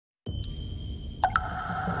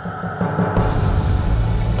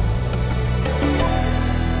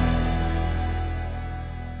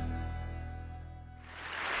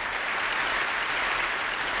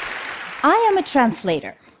a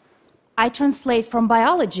translator. I translate from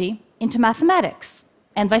biology into mathematics,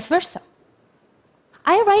 and vice versa.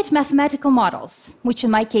 I write mathematical models, which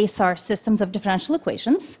in my case are systems of differential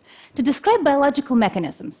equations, to describe biological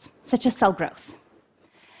mechanisms, such as cell growth.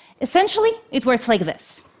 Essentially, it works like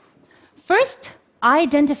this. First, I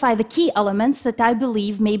identify the key elements that I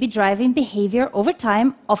believe may be driving behavior over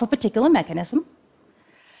time of a particular mechanism.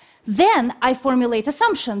 Then I formulate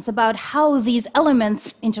assumptions about how these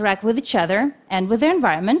elements interact with each other and with their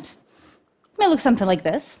environment. It may look something like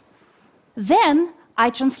this. Then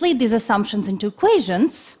I translate these assumptions into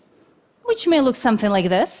equations, which may look something like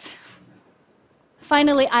this.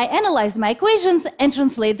 Finally, I analyze my equations and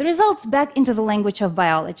translate the results back into the language of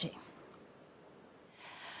biology.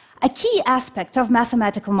 A key aspect of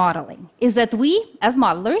mathematical modeling is that we, as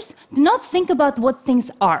modelers, do not think about what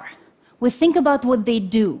things are. We think about what they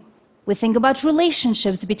do. We think about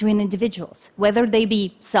relationships between individuals, whether they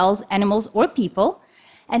be cells, animals, or people,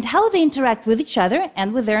 and how they interact with each other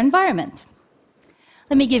and with their environment.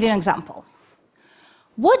 Let me give you an example.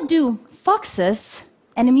 What do foxes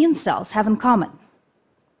and immune cells have in common?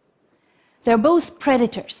 They're both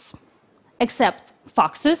predators, except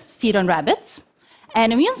foxes feed on rabbits,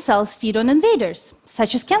 and immune cells feed on invaders,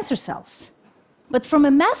 such as cancer cells. But from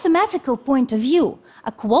a mathematical point of view,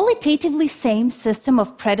 a qualitatively same system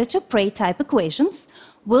of predator-prey type equations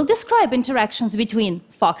will describe interactions between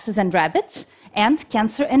foxes and rabbits and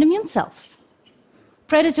cancer and immune cells.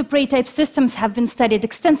 Predator-prey type systems have been studied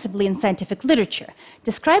extensively in scientific literature,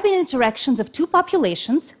 describing interactions of two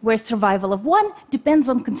populations where survival of one depends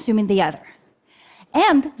on consuming the other.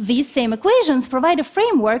 And these same equations provide a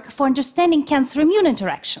framework for understanding cancer-immune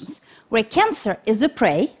interactions, where cancer is the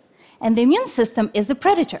prey and the immune system is the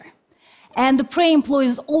predator. And the prey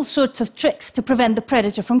employs all sorts of tricks to prevent the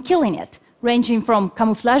predator from killing it, ranging from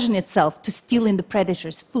camouflaging itself to stealing the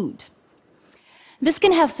predator's food. This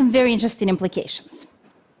can have some very interesting implications.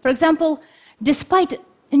 For example, despite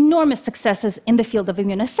enormous successes in the field of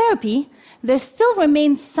immunotherapy, there still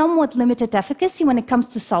remains somewhat limited efficacy when it comes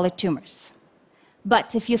to solid tumors.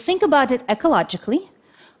 But if you think about it ecologically,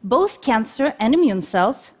 both cancer and immune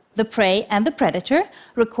cells, the prey and the predator,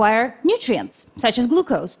 require nutrients, such as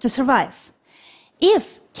glucose, to survive.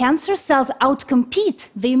 If cancer cells outcompete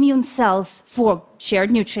the immune cells for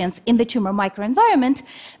shared nutrients in the tumor microenvironment,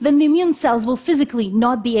 then the immune cells will physically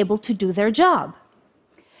not be able to do their job.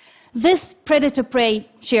 This predator-prey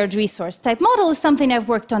shared resource type model is something I've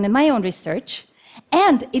worked on in my own research,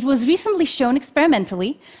 and it was recently shown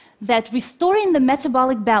experimentally that restoring the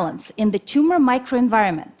metabolic balance in the tumor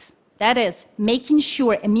microenvironment, that is, making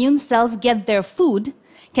sure immune cells get their food,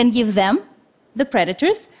 can give them, the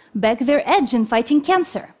predators, back their edge in fighting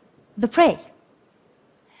cancer, the prey.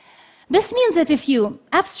 This means that if you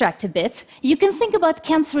abstract a bit, you can think about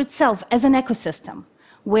cancer itself as an ecosystem,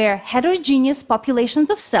 where heterogeneous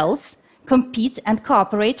populations of cells compete and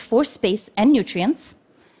cooperate for space and nutrients,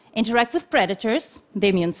 interact with predators, the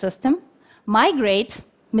immune system, migrate,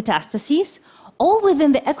 metastases, all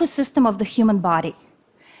within the ecosystem of the human body.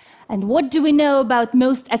 And what do we know about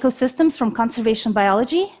most ecosystems from conservation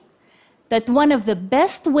biology? That one of the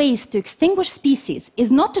best ways to extinguish species is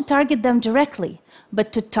not to target them directly,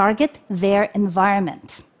 but to target their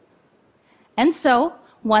environment. And so,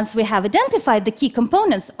 once we have identified the key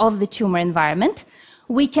components of the tumor environment,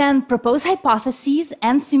 we can propose hypotheses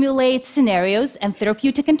and simulate scenarios and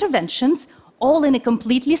therapeutic interventions, all in a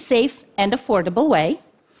completely safe and affordable way,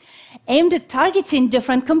 aimed at targeting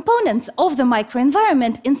different components of the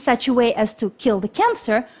microenvironment in such a way as to kill the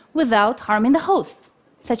cancer without harming the host,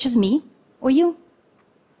 such as me or you.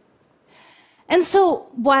 And so,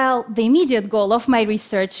 while the immediate goal of my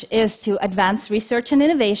research is to advance research and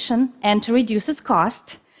innovation and to reduce its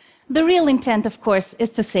cost, the real intent, of course,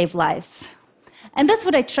 is to save lives. And that's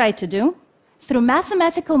what I try to do through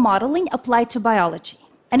mathematical modeling applied to biology,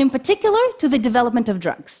 and in particular to the development of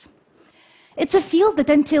drugs. It's a field that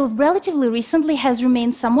until relatively recently has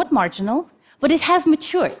remained somewhat marginal, but it has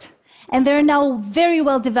matured, and there are now very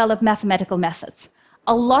well-developed mathematical methods,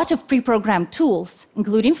 a lot of pre-programmed tools,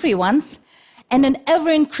 including free ones, and an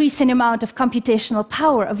ever-increasing amount of computational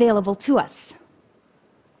power available to us.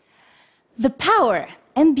 The power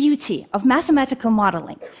and beauty of mathematical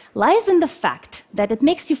modeling lies in the fact that it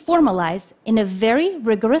makes you formalize in a very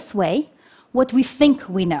rigorous way what we think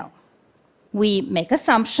we know. We make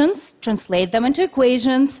assumptions, translate them into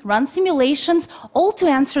equations, run simulations, all to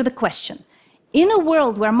answer the question, in a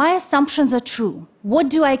world where my assumptions are true, what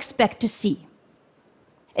do I expect to see?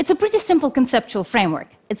 It's a pretty simple conceptual framework.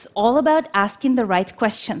 It's all about asking the right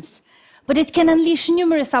questions, but it can unleash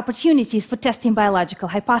numerous opportunities for testing biological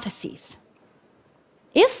hypotheses.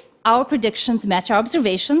 If our predictions match our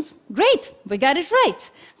observations, great, we got it right.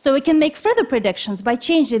 So we can make further predictions by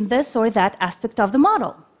changing this or that aspect of the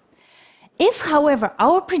model. If, however,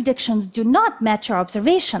 our predictions do not match our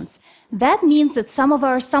observations, that means that some of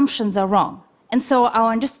our assumptions are wrong, and so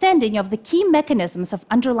our understanding of the key mechanisms of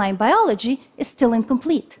underlying biology is still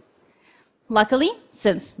incomplete. Luckily,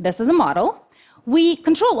 since this is a model, we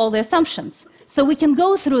control all the assumptions, so we can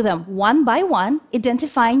go through them one by one,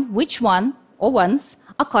 identifying which one or ones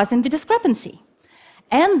are causing the discrepancy.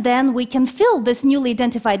 And then we can fill this newly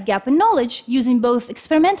identified gap in knowledge using both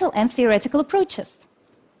experimental and theoretical approaches.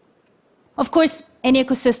 Of course, any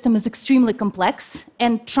ecosystem is extremely complex,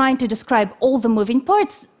 and trying to describe all the moving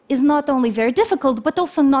parts is not only very difficult, but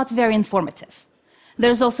also not very informative.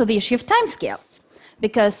 There's also the issue of timescales,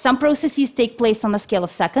 because some processes take place on a scale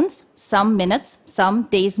of seconds, some minutes, some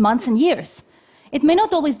days, months, and years. It may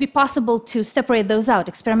not always be possible to separate those out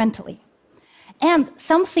experimentally. And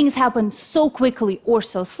some things happen so quickly or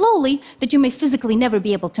so slowly that you may physically never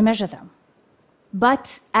be able to measure them.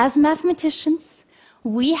 But as mathematicians,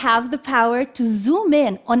 we have the power to zoom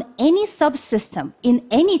in on any subsystem in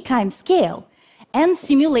any time scale and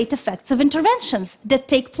simulate effects of interventions that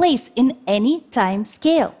take place in any time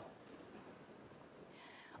scale.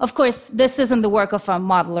 Of course, this isn't the work of a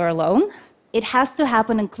modeler alone. It has to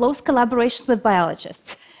happen in close collaboration with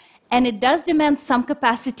biologists, and it does demand some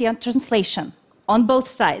capacity on translation on both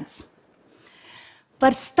sides.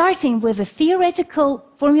 But starting with a theoretical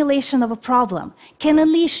formulation of a problem can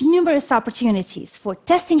unleash numerous opportunities for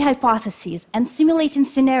testing hypotheses and simulating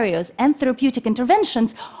scenarios and therapeutic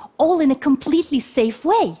interventions, all in a completely safe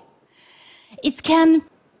way. It can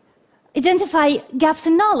identify gaps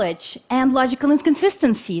in knowledge and logical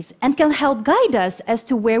inconsistencies, and can help guide us as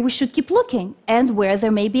to where we should keep looking and where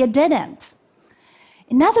there may be a dead end.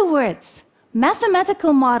 In other words,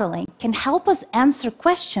 mathematical modeling can help us answer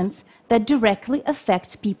questions that directly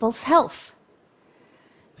affect people's health,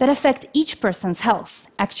 that affect each person's health,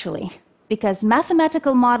 actually, because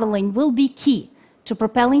mathematical modeling will be key to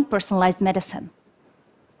propelling personalized medicine.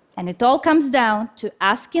 And it all comes down to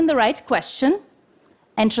asking the right question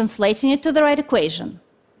and translating it to the right equation,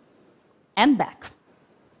 and back.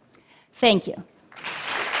 Thank you.